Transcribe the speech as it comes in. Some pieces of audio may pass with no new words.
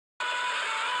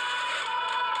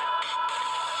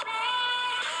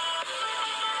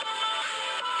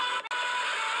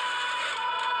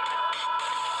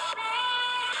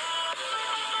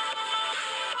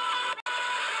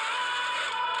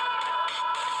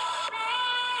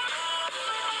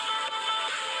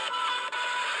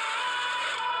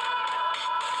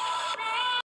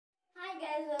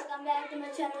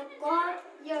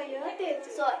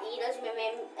So ఈ రోజు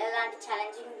మేము ఎలాంటి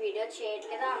ఛాలెంజింగ్ వీడియో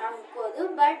చేయట్లేదు అని అనుకోదు,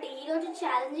 బట్ ఈ రోజు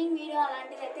ఛాలెంజింగ్ వీడియో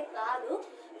అలాంటిది అయితే కాదు,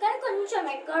 కానీ కొంచెం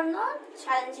ఎక్కడనో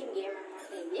ఛాలెంజింగ్ గేమ్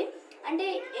అన్నమాట ఇది. అంటే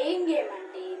ఏం గేమ్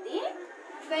అంటే ఇది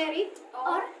wear it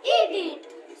or eat it.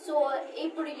 So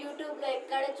ఇప్పుడు యూట్యూబ్లో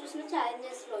ఎక్కడ చూసిన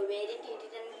ఛాలెంజెస్లో వేర్ ఇట్ ఈట్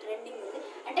ఇట్ అని ట్రెండింగ్ ఉంది.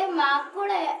 అంటే మాకు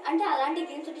కూడా అంటే అలాంటి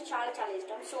గేమ్స్ అంటే చాలా చాలా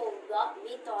ఇష్టం. So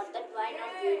we thought that why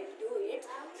not we do it.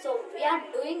 So we are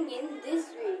doing in this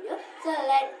video. So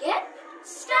let's get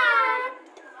start.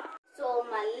 So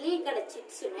మళ్ళీ ఇక్కడ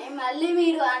చిట్స్ ఉన్నాయి. మళ్ళీ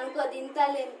మీరు అనుకోదు ఇంత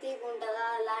లెంతీగా ఉంటుందా,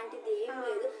 అలాంటిది ఏం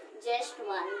లేదు. Just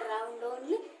 1 round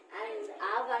only. అండ్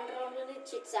ఆ 1 రౌండ్లోనే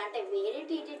చిట్స్ అంటే వేరే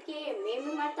టీటీకి మేము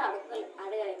మాత్రం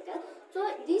అడగలేదు కదా. So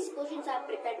these questions are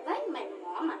prepared by my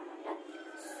mom అనమాట.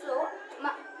 సో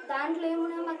దాంట్లో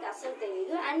ఏమున్నా మాకు అసలు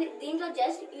తెలియదు. అండ్ దీంట్లో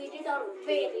just eat it or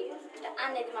wear it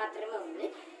అనేది మాత్రమే ఉంది.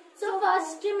 సో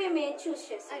ఫస్ట్ మేము ఏం చూస్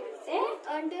చేస్తామంటే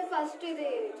అంటే ఫస్ట్ ఇది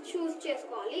చూస్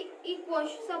చేసుకోవాలి. ఈ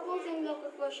క్వశ్చన్ సపోజ్ ఇంకొక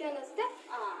క్వశ్చన్ వస్తే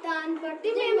దాన్ని బట్టి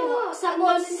మేము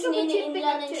సపోజ్ నేను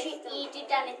ఇందులో నుంచి ఈట్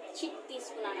ఇట్ అనే చిట్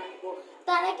తీసుకున్నాను అనుకో,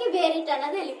 తనకి వేర్ ఇట్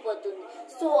అనేది వెళ్ళిపోతుంది.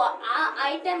 సో ఆ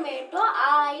ఐటమ్ ఏంటో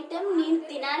ఆ ఐటమ్ నేను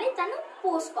తినాలి, తను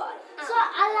పోసుకోవాలి. సో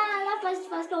అలా అలా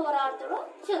ఫస్ట్ ఎవరు ఆడతాడో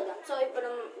చూద్దాం. సో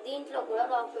ఇప్పుడు దీంట్లో కూడా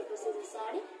రాక్ పేపర్ సీజర్స్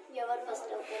ఆడి ఎవరు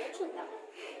ఫస్ట్ అవుతారో చూద్దాం.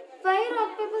 Why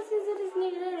rock paper scissors is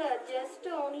needed? Just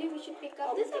only we should pick up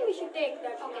this and we should take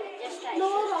that. Okay, just try. No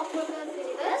rock paper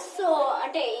scissors. So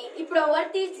అంటే ఇప్పుడు ఎవరు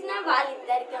తీసినా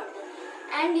వాళ్ళిద్దరికే ఉంటుంది.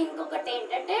 అండ్ ఇంకొకటి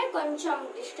ఏంటంటే కొంచెం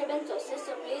డిస్టర్బెన్స్ వస్తుంది.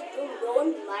 So please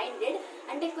don't mind it.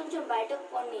 అంటే కొంచెం బయట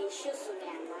కొన్ని ఇష్యూస్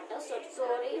ఉన్నాయి అన్నమాట. So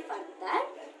sorry for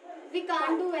that. We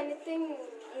can't do anything.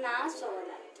 So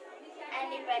that.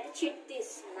 And ఇప్పుడైతే చిట్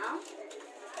తీస్తున్నా.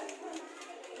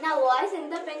 నా వాయిస్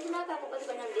ఎంత పెంచినా కాకపోతే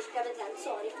కొంచెం disturbance. And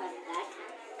sorry for that.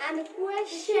 And the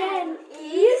question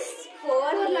is for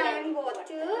lime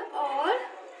water or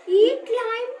eat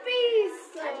lime piece.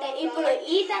 అంటే ఇప్పుడు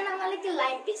ఈట్ అన్న వాళ్ళకి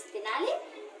లైమ్ పీస్ తినాలి,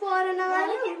 for అన్న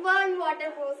వాళ్ళకి 1 water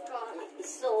పోసుకోవాలి.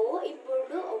 సో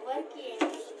ఇప్పుడు ఎవరికి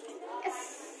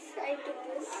I took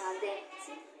this. అదే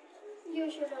You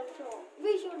should also.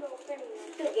 We should open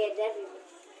it together.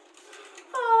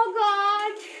 Oh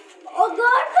God. Oh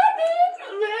God,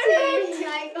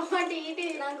 I can't eat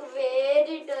it. నాకు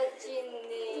వేరే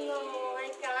వచ్చింది. No, I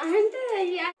can't.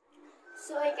 Yeah.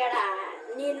 So ఇక్కడ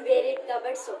నేను వేరే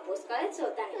కాబట్టి సో పోసుకోవాలి. సో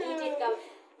తను ఈట్ ఇట్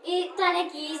కాబట్టి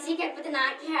తనకి ఈజీ, కాకపోతే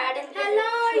నాకు హ్యాడ్ అండ్ హలో,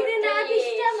 ఇది నాకు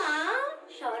ఇష్టమా?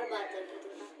 షవర్ బాత్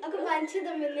ఒక మంచిది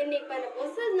ఉంది నీకు పైన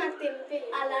పోస్తే నాకు తినిపి.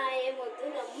 అలా ఏమొద్దు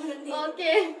గమ్ముంది.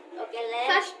 ఓకే ఓకే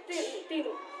ఫస్ట్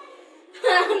తిను.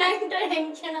 నాకు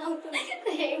టెన్షన్ అవుతుంది.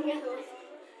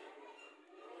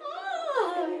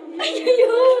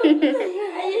 అయ్యో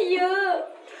అయ్యో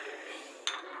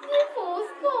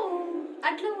పోసుకో,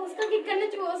 అట్లా పోసుకో, ఇక్కడ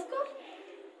నుంచి పోసుకో,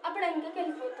 అప్పుడు వెనకకి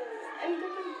వెళ్ళిపోతుంది.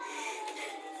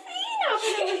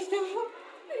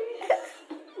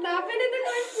 నా పైన ఎందుకు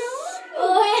వచ్చినావు?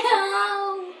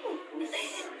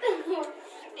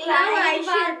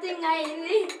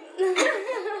 అయింది.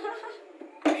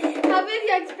 How is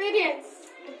your experience?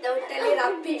 Totally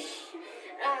rubbish.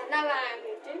 Now I am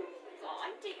eating.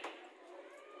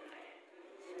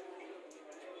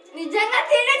 నిజంగా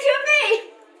తినే చూపి.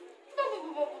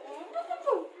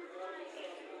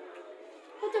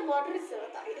 కొంచెం వాటర్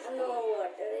ఇస్తారా? No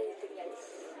water, anything else.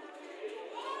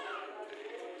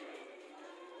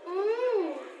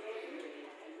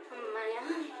 అమ్మాయ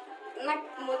నాకు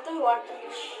మొత్తం వాటర్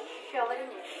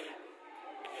షవరింగ్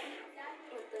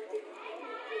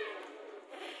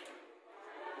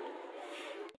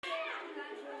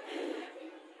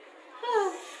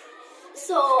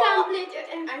సో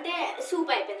అంటే సూప్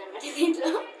అయిపోయింది అనమాట. దీంట్లో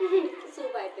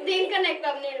సూప్ అయిపోయింది. దీనికన్నా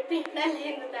ఎక్కువ నేను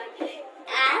పిండలేను దాన్ని.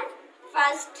 And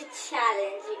first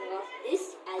challenging of this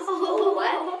as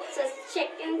over. So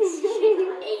second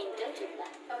ఏంటో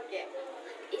చూద్దాం. ఓకే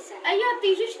అయ్యో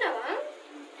తీసేసినావా?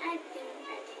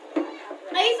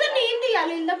 అయితే నేను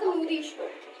తీయాలి, ఇందాక నువ్వు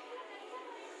తీసినావు.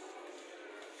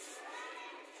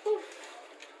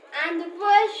 And the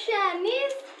question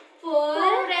is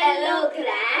 4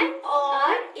 kilogram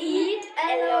or eat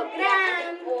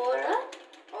kilogram. 4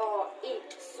 or eat.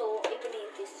 So ఇప్పుడు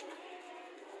నేను తీసుకున్నా.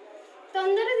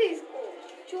 తొందరగా తీసుకో,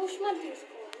 చూసి మరి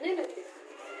తీసుకో. నేను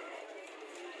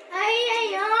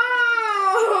అయ్యో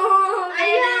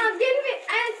అయ్యో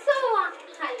సో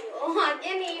అయ్యో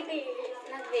అగైన్ ఏంటి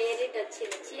నాకు వేరే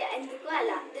వచ్చింది ఎందుకు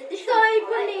అలా. సో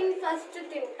ఇప్పుడు నేను ఫస్ట్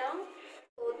తింటా.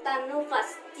 తను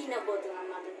ఫస్ట్ తినబోతున్నా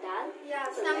అన్నమాట dal.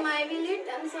 Some I will eat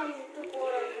and some to pour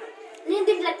on her. నేను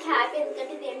దీంట్లో హ్యాపీ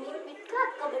ఎందుకంటే ఇది ఏమి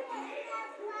కాదు కాబట్టి.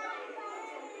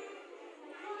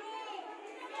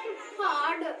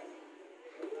 Hard.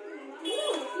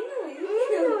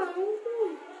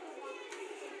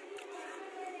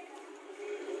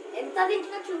 ఎంత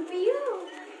తింటున్నా చూపియు.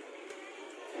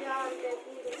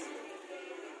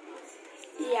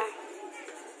 యా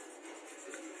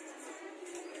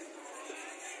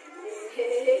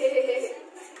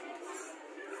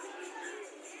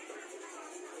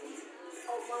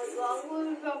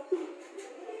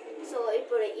సో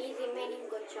ఇప్పుడు ఈ రిమైనింగ్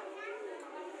కొంచెం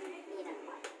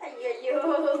అయ్యయ్యో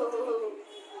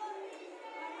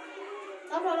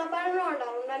అప్పుడు పైన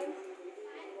ఉండాలి.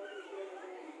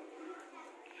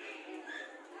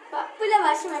 పప్పుల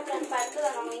వర్షం ఎప్పుడైనా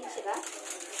పడుతుందని ఊహించరా?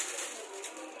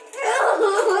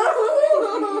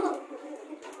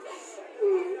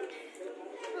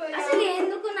 అసలు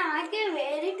ఎందుకు నాకే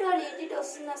వేరేటో రీటిట్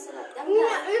వస్తుంది అసలు అర్థం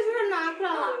కాదు. నాకు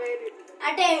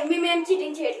అంటే మేమేం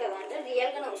చీటింగ్ చేయట్లేదు అంటే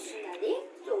రియల్ గానే వస్తుంది అది.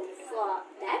 సో ఫర్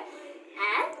దాట్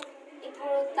అండ్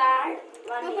ఇప్పుడు థర్డ్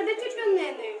వన్ ఒకటి చుట్టూ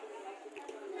ఉంది.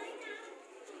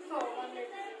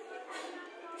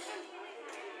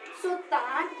 సో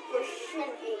థర్డ్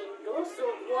క్వశ్చన్ ఏంటో, so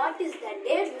what is the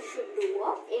date you should do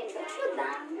ఏంటో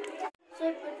చూద్దాం. సో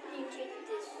ఇప్పుడు నేను చీట్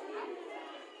చేస్తున్నా.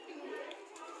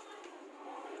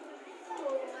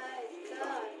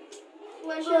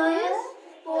 First,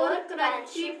 pour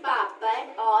crunchy papad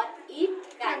or eat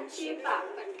crunchy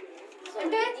papad.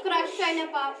 అంటే క్రష్ అయిన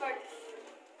పాపడ్.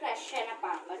 క్రష్ అయిన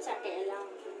పాపడ్స్ అంటే ఎలా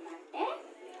ఉంటుందంటే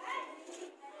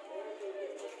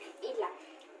ఇలా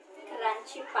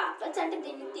క్రంచీ పాపడ్స్ అంటే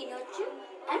దీన్ని తినొచ్చు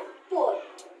అండ్ పోర్.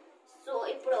 సో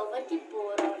ఇప్పుడు ఎవరికి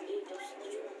పోర్ ఆర్ ఈట్ వస్తుంది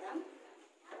చూద్దాం.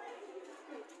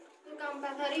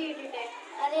 Compulsory eat.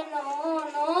 అరే నో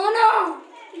నో నో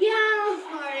యా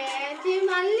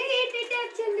మళ్ళీ ఈట్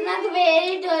వచ్చింది. నాకు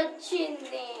వేరేటి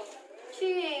వచ్చింది.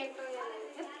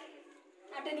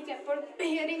 అంటే నీకు ఎప్పుడు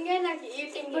హియరింగే నాకు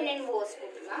ఈటింగ్. ఇప్పుడు నేను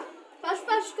పోసుకుంటున్నా.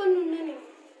 ఫస్ట్ కొన్ని ఉన్నాయి.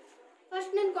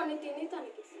 ఫస్ట్ నేను కొన్ని తిని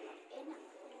తనకి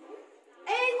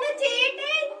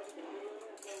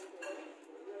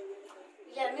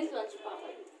యమ్మీ క్రంచీ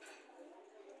పాపడ్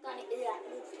కానీ ఇది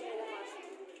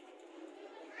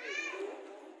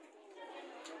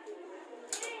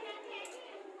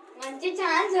మంచి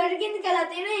ఛాన్స్ దొరికింది కదా,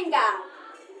 తిను ఇంకా.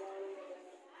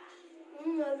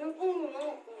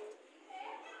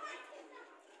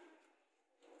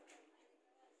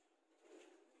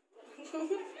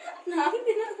 నాకు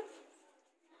తిన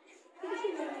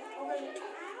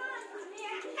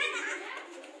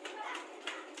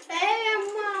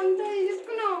అమ్మా అంత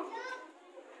తీసుకున్నావు.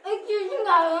 చూసి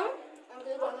కాదు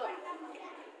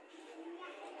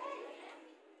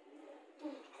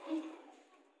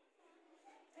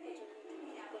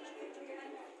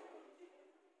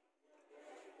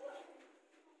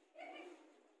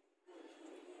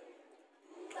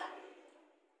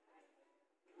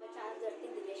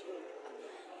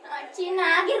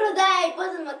నాకి వృధా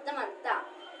అయిపోతుంది మొత్తం అంతా.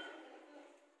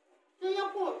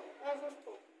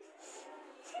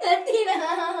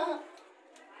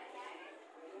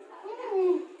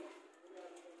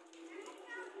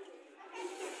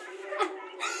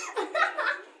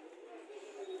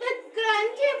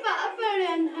 క్రంచీ పాపడ్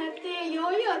అంటే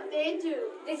yo-yo Teju.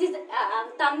 This is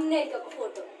thumbnail ఒక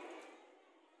ఫోటో.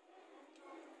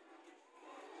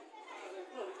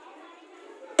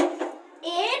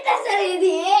 ఏంటి అసలు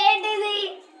ఇది? ఏంటిది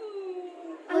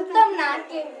మొత్తం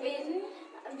నాకే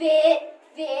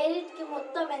వేరేకి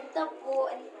మొత్తం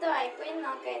ఎంత అయిపోయింది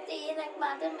నాకైతే. ఈమెకి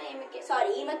మాత్రం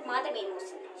ఈమెకి మాత్రం ఏమి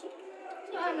వస్తుంది.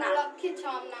 Lucky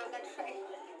charm now, that's right.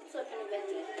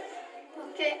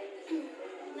 Okay,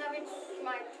 now it's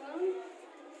my turn.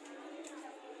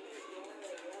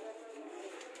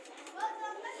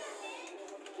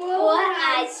 Pour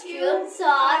ice cubes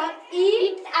or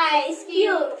eat ice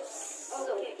cubes.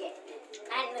 Okay.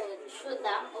 And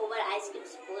చూద్దాం ఓవర్ ఐస్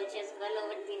క్యూబ్స్ pour చేసుకోవాలి,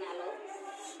 ఓవర్ తినాలో.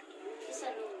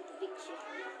 ఇసలు పిక్చర్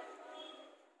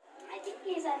ఐ థింక్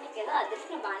ఈసారి కదా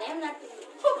అదృష్టం బాగానే ఉన్నట్టుంది.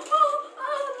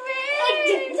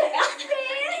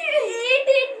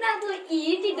 నాకు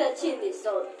ఈట్ వచ్చింది.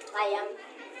 సో ఐఎమ్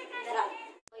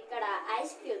ఇక్కడ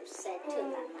ఐస్ క్యూబ్స్ సెట్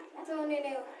ఉందన్నమాట. సో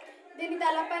నేను దీని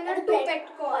తలపైన 2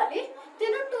 పెట్టుకోవాలి,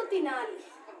 2 తినాలి.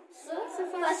 సో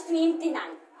ఫస్ట్ నేను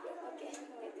తినాలి.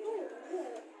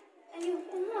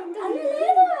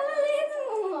 లేదు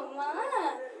అమ్మా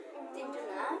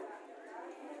తింటున్నా.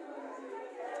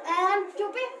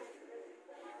 చూపి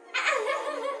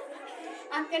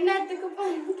అక్కడ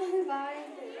అతుకుపోతుంది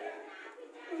బాగుంటుంది.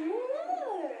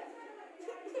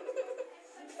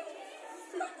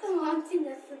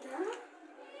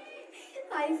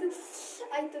 ఐస్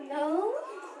అవుతుందా?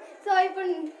 సో ఇప్పుడు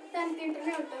దాన్ని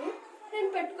తింటూనే ఉంటాను, నేను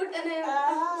పెట్టుకుంటానే.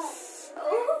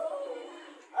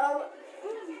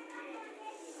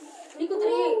 నీకు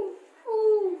 3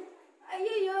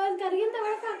 అయ్యో కరిగేంత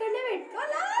వరకు అక్కడనే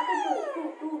పెట్టుకోవాలా?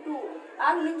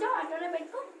 2 నుంచో అట్లనే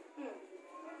పెట్టుకో.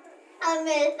 అది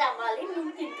మెల్ట్ అవ్వాలి,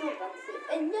 నేను తింటూ ఉంటాను,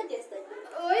 ఎంజాయ్ చేస్తాను.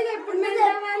 ఓ ఇది ఎప్పుడు మెల్ట్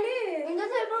అవ్వాలి?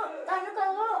 ఎంతసేపు తను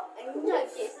కదా ఎంజాయ్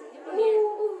చేసింది. ఇప్పుడు నేను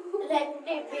లెట్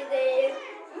ఇట్ బి దేర్.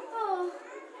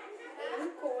 ఏం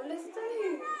కోల్డ్ వస్తుంది.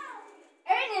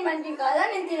 నేను మంచిగా కాదా,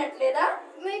 నేను తినట్లేదా?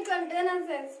 మీకంటే నా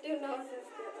సెన్సిటివ్ నోస్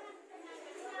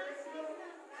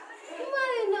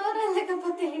మరి నోరు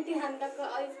లేకపోతే ఏంటి అందుకు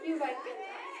ఐస్ క్యూబ్ అయిపోయింది.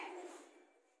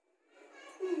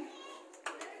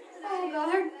 ఓ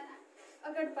గాడ్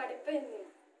అక్కడ పడిపోయింది.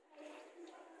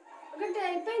 ఒకటి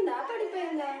అయిపోయిందా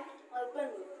పడిపోయిందా?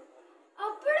 అయిపోయింది.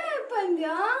 అప్పుడే అయిపోయింది.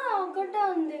 ఒకటే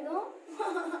ఉంది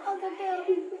ఒకటే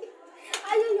ఉంది.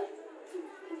 అయ్యో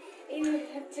ఇది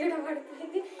చెడ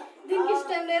పడిపోయింది. దీనికి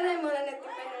ఇష్టం లేదేమో నన్ను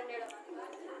ఎత్తిపోయిన ఉండడం.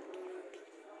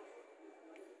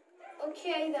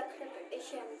 ఓకే ఇది అక్కడ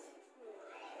పెట్టేసాను.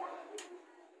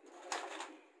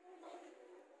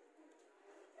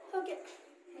 Okay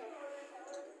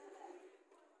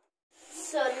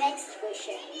so next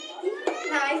question.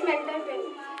 Nice melt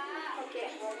అయిపోయింది. Okay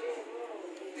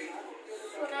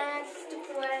so next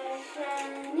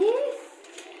question is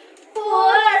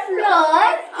four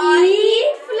floor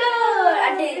eat floor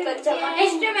అంటే ఇది కొంచెం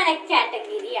ఇష్టమైన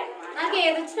కేటగిరీ అన్నమాట. నాకు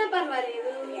ఏది వచ్చినా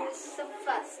పర్వాలేదు.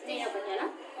 ఫస్ట్ నేను ఒకటేనా?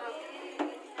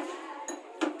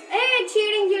 ఏ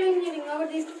చీడింగ్ చీడింగ్ చీడింగ్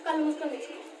ఒకటి తీసుకో, కళ్ళు మూసుకొని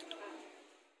తీసుకో.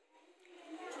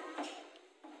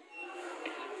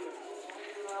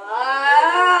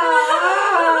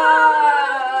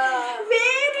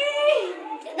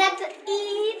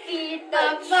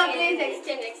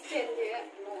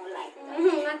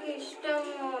 నాకు ఇష్టం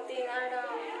తినడం.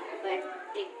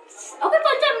 ఓకే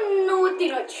కొంచెం నువ్వు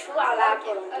తినొచ్చు అలా.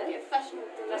 ఫస్ట్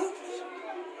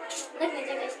నాకు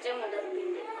నిజంగా ఇష్టం ఉండదు,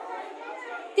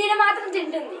 తిన మాత్రం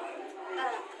తింటుంది.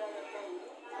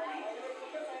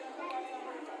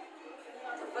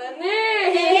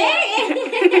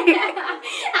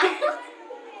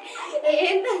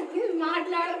 ఏంటంటే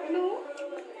మాట్లాడకు నువ్వు.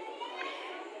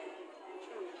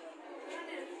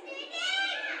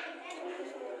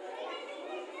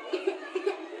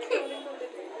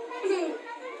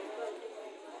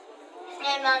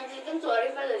 I'm sorry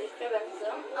for the disturbance.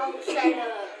 Outside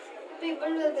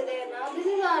people will be there now. This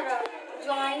is our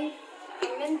joint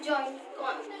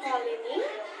colony.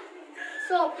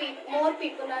 So more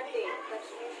people are there.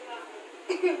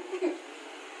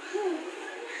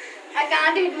 I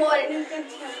can't eat more.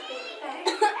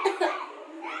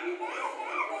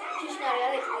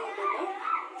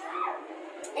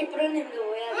 ఇప్పుడు నిన్ను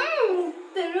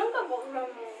తినకపోవడం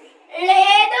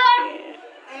లేదు.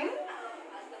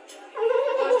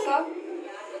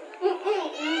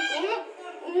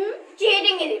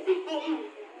 చీటింగ్ ఇది.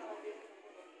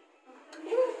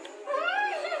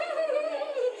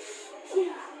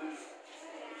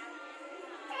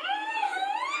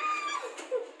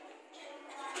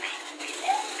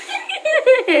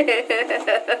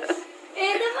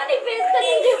 ఏదో మరి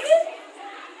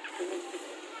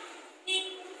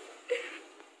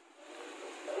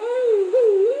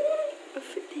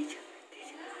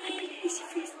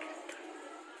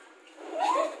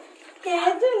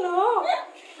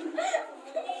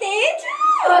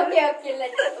Okay,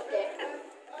 let's okay.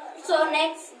 So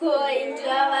next go into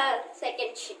our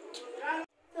second sheet.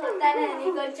 So thanani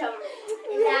koncham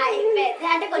ila ayipedi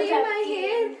ante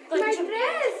koncham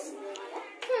dress.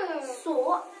 So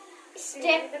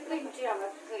step into our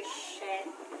question.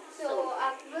 So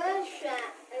our question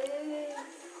is,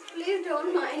 please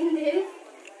don't mind this.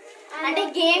 అంటే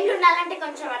game లో ఉండాలంటే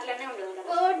కొంచెం అట్లనే ఉండదు కదా.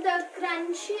 Or the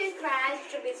crunchy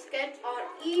crushed biscuit or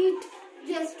eat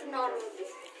just normal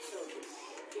biscuit. So this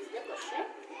is the question.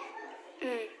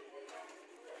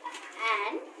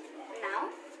 And now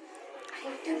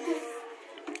I took this.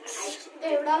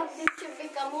 This should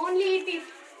become only eat it.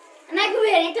 నాకు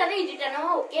variety ఇటనో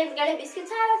okay ఎందుకంటే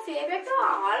biscuits are favourite to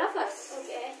all of us.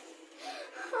 Okay.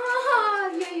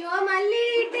 అయ్యో మళ్ళీ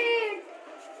eat it.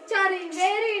 Sorry,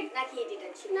 wear it. నాకు eat it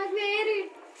వచ్చింది. నాకు wear it.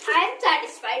 I am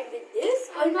satisfied with this.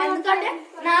 ఎందుకంటే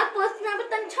నాకు personal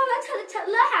తను చాలా చాలా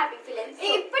చాలా హ్యాపీ ఫీల్ అయింది.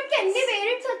 ఇప్పటికి ఎన్ని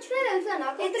వేరియట్స్ వచ్చినాయి తెలుసా?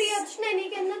 నాకు 3 వచ్చినాయి.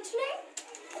 నీకు ఎన్ని వచ్చినాయి?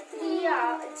 3.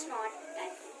 It's not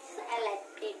that. I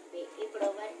like it big. ఇప్పుడు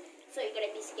సో ఇక్కడ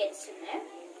బిస్కెట్స్ ఉన్నాయి.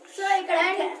 సో ఇక్కడ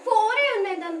 4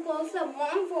 ఉన్నాయి దానికోసం.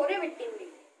 మామ్ 4 పెట్టింది.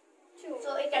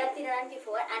 సో ఇక్కడ తినడానికి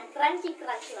 4 అండ్ క్రంచీ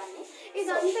అన్నీ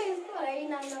ఇదంతా వేసుకోవాలి.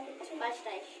 నాకు first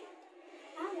Aish.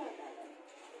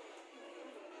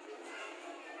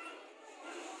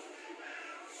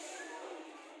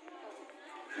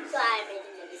 So I am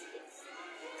eating the biscuits.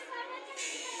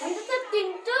 ఎంతసేపు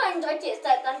తింటూ ఎంజాయ్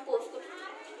చేస్తారు కానీ పోసుకుంటారు.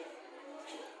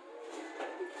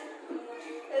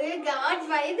 God,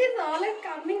 why this all are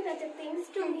coming such things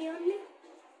to me only?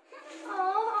 Oh,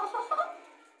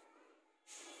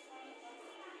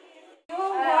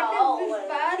 what is this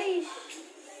parish?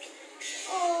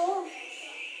 Oh.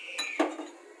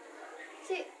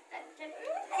 See.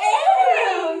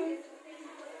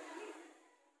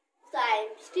 So I'm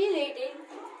still eating.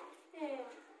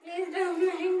 Please don't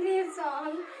mind this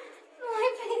song. My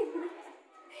face.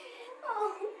 Oh.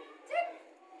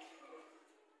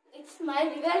 It's my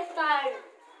revenge time.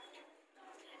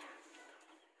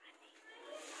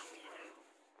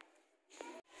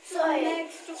 So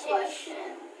Next question.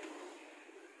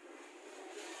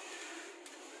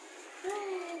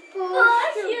 Pour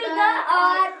sugar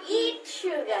or eat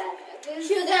sugar?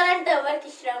 Sugar అంటే ఎవరికి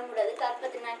ఇష్టం ఉండదు,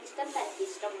 కాకపోతే నాకు ఇష్టం, తనకి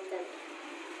ఇష్టం ఉండదు.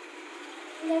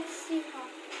 Let's see how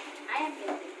I am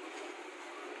ready.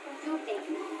 You take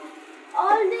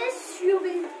all this. You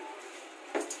will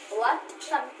what?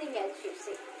 Something else you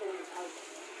say.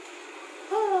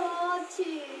 Oh,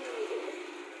 cheese.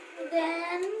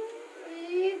 Then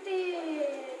Eat it.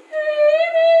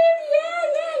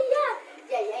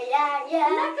 yeah.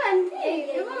 నాకంటే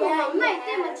మా అమ్మ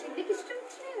అయితే మా చెల్లికి ఇష్టం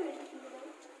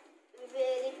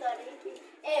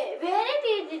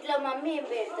వేరే ఇట్లా మమ్మీ ఏం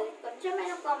పెడుతుంది,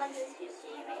 కొంచెమైనా కామన్ సెన్స్ యూస్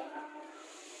చేయవే.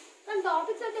 కానీ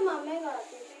టాపిక్స్ అయితే మా అమ్మే కదా.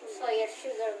 సో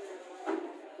షుగర్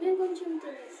నేను కొంచెం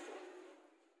తినేస్తాను.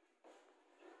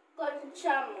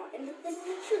 కొంచెం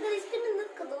ఎందుకంటే షుగర్ ఇష్టం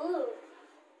ఎందుకు కదా.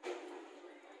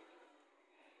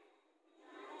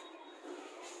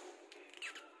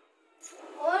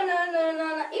 Oh no no no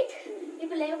no it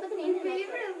ఇప్పుడు లేకపోతే నేను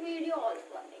ఫేవరెట్ వీడియో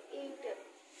ఆల్సో ఈట్.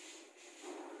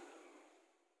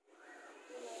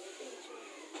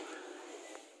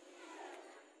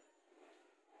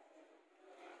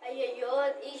 అయ్యయ్యో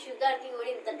ఈ షుగర్ కి కూడా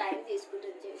ఇంత టైం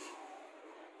తీసుకుంటుంది.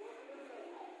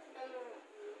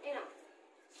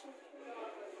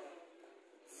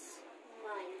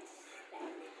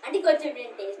 అంటే కొంచెం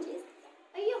నేను టేస్ట్ చేస్తాను.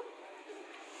 అయ్యో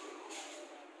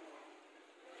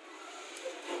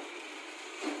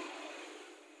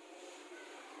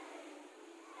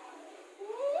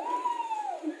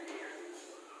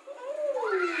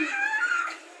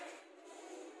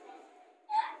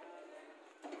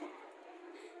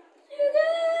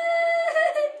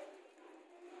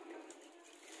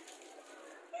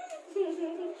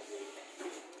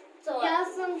So yeah,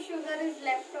 some sugar is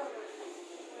left over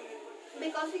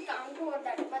because we can't pour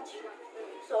that much now.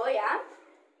 So yeah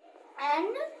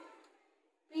and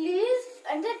please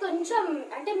అంటే కొంచెం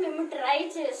అంటే మేము ట్రై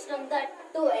చేస్తాం that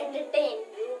to entertain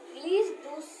you. Please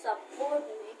do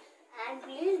support me and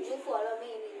please do follow me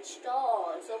in Insta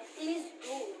also. Please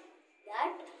do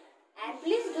that and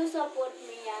please do support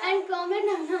me And comment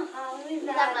on how is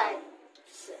that.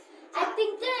 I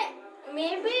think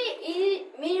maybe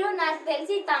మీరు నాకు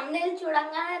తెలిసి thumbnail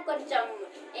చూడంగానే కొంచెం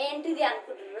ఏంటిది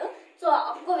అనుకుంటున్నారు. So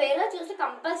ఒకవేళ చూస్తే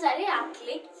compulsory ఆ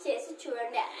క్లిక్ చేసి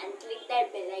చూడండి and click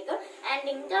that bell icon. And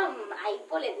ఇంకా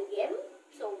అయిపోలేదు game,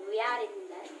 so we are in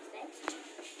that next.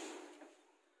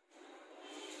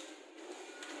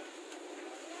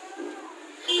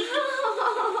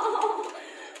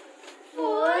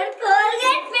 For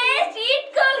Colgate paste, eat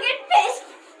Colgate paste.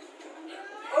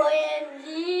 OMG,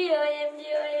 OMG,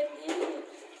 OMG.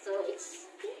 So it's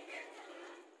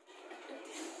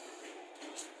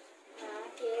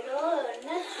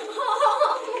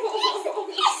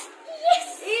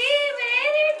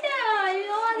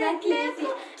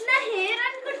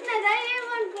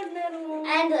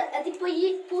and అది పోయి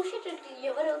పూసేటట్టు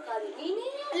ఎవరో కాదు,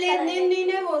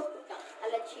 నేనే పోసుకుంటా.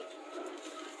 అలా చీట్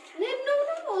నేను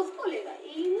పోసుకోలేదా?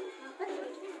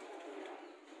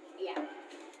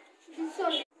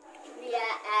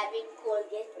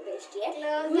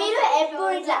 మీరు ఎప్పుడు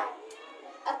ఇట్లా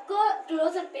ఎక్కువ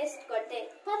క్లోజర్ పేస్ట్ కొట్టే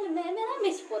పళ్ళు మేమైనా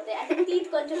మిసిపోతాయి, అంటే టీత్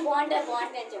కొంచెం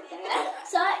బాగుంటాయి అని చెప్తారు కదా.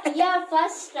 సో యా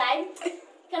ఫస్ట్ టైం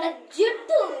ఇక్కడ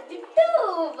జుట్టు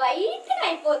వైట్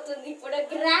అయిపోతుంది ఇప్పుడు.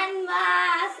 Grand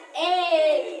mass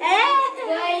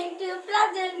going to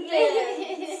pleasant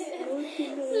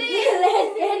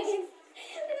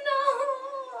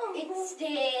it's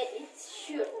day it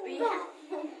should be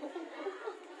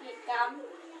come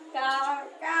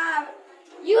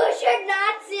you should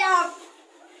not stop.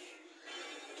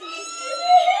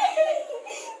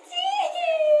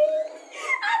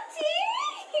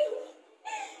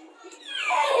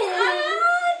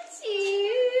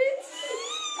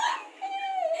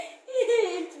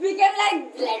 It's become like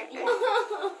blood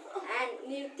and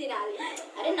you tinali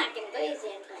are nakento easy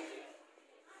anta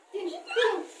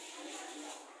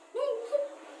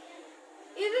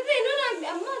ఇది తిను నాకు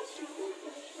అమ్మ.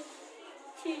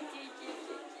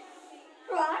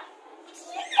 what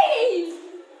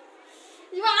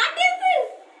What is this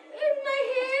in my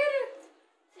hair?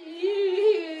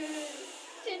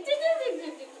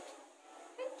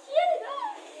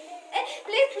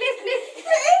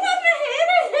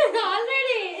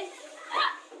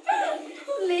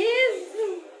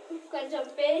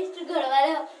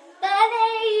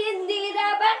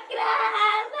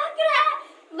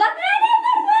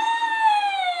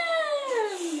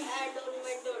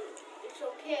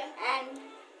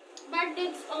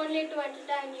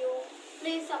 entertain you.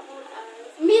 Please support us.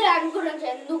 మీరు అనుకోవచ్చు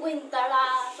ఎందుకు ఇంతలా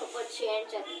support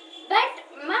చేయించాలి, but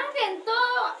మాకు ఎంతో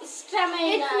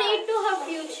ఇష్టమైన It's need to have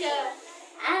future.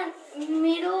 And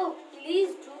మీరు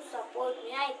please do support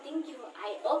me.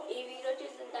 I hope ఈ వీడియో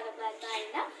చూసిన తర్వాత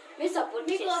అయినా మీరు సపోర్ట్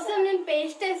మీకోసం నేను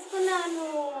పేస్ట్ వేసుకున్నాను,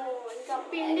 ఇంకా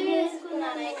పిండి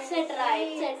వేసుకున్నాను, etcetera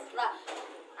etcetera.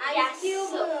 Ice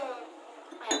cube.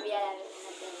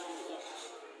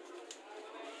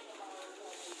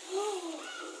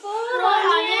 Four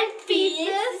onion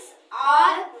pieces or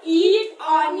eat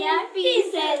onion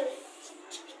pieces.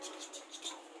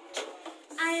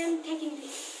 I am taking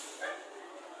this.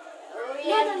 Oh, No,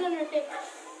 yeah. no, take.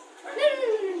 No.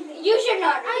 You should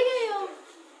not. అయ్యో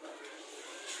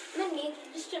నేను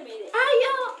ఇష్టం ఇది.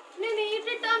 అయ్యో నేను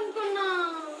ఈట్ అనుకున్నా.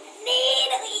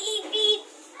 నేను ఇది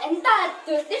ఎంత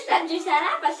దుర్దిష్టం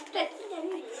చూసారా ఫస్ట్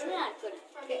అనుకున్నా.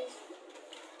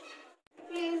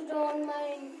 Please don't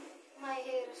mind my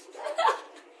hair style.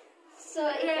 So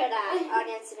ఇక్కడ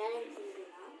ఆడియన్స్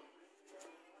అనుకుంటున్నా.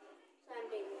 So I'm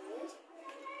taking this.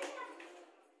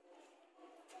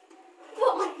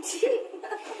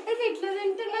 అది ఎట్లా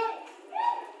తింటున్నా?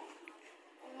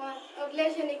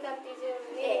 వదిలేసి నీకు అనిపించే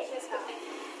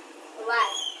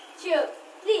 1 2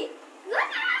 3.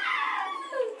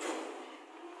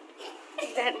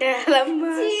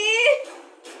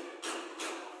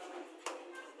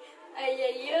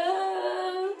 అయ్యయ్యో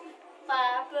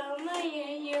పాపం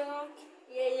అయ్యయ్యో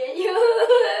అయ్యయ్యో.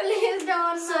 ప్లీజ్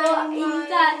డోంట్ సో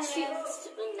ఇంకా చిప్స్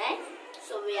ఉన్నాయి.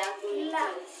 So we are going to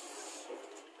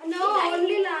No,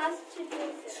 only last chicken.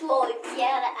 so we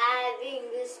are having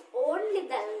this only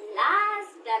the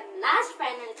last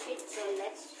final treat. So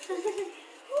let's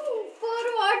Pour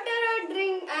water or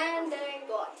drink and drink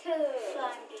water. so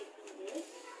I'm taking this.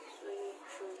 So you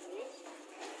choose this.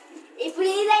 ఇప్పుడు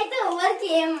ఇదైతే ఎవరికి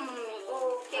ఏం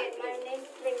Okay, my name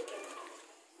is drinking.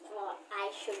 So I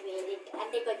should wear it.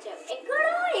 అంటే కొంచెం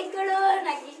ఎక్కడో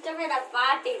నాకు ఇష్టమైన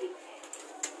పాట ఇది.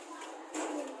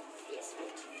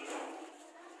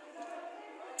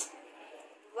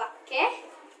 Okay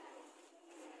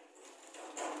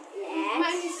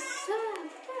Mine is so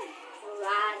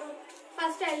one.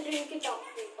 First I'll drink it off.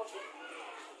 Okay.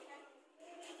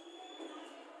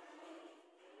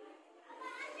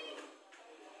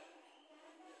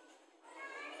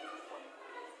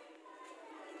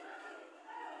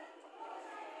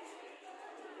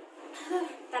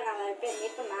 తన అయిపోయింది.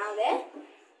 ఇప్పుడు నావే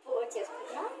పోర్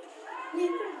చేసుకున్నా.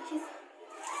 నేను కూడా వచ్చేసా.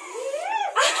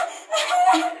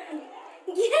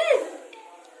 Yes.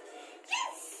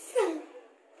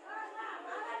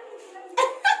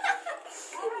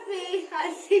 See her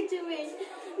situation.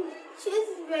 She's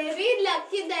very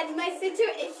lucky that my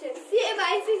situation. See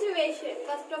my situation.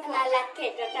 First of నా all, లక్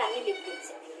ఏంటంటే అన్ని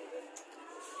లిక్విడ్స్.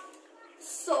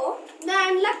 సో the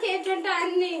unlucky ఏంటంటే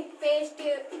అన్ని paste.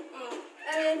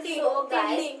 So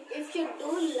guys, if you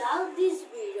do love this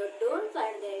video, don't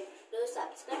forget to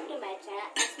subscribe to my channel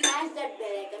and smash that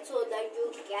bell icon so that you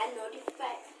can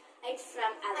notify it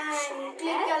from our And channel.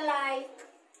 click a like.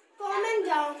 Comment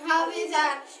down how is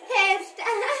our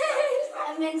hairstyle. I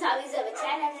mean, how is our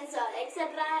channel and so etc.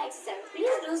 etc.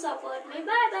 Please do support me.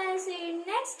 Bye bye. See you in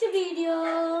next video.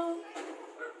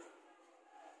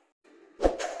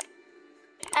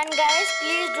 And guys,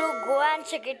 please do go and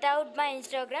check it out. My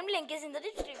Instagram link is in the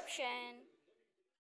description.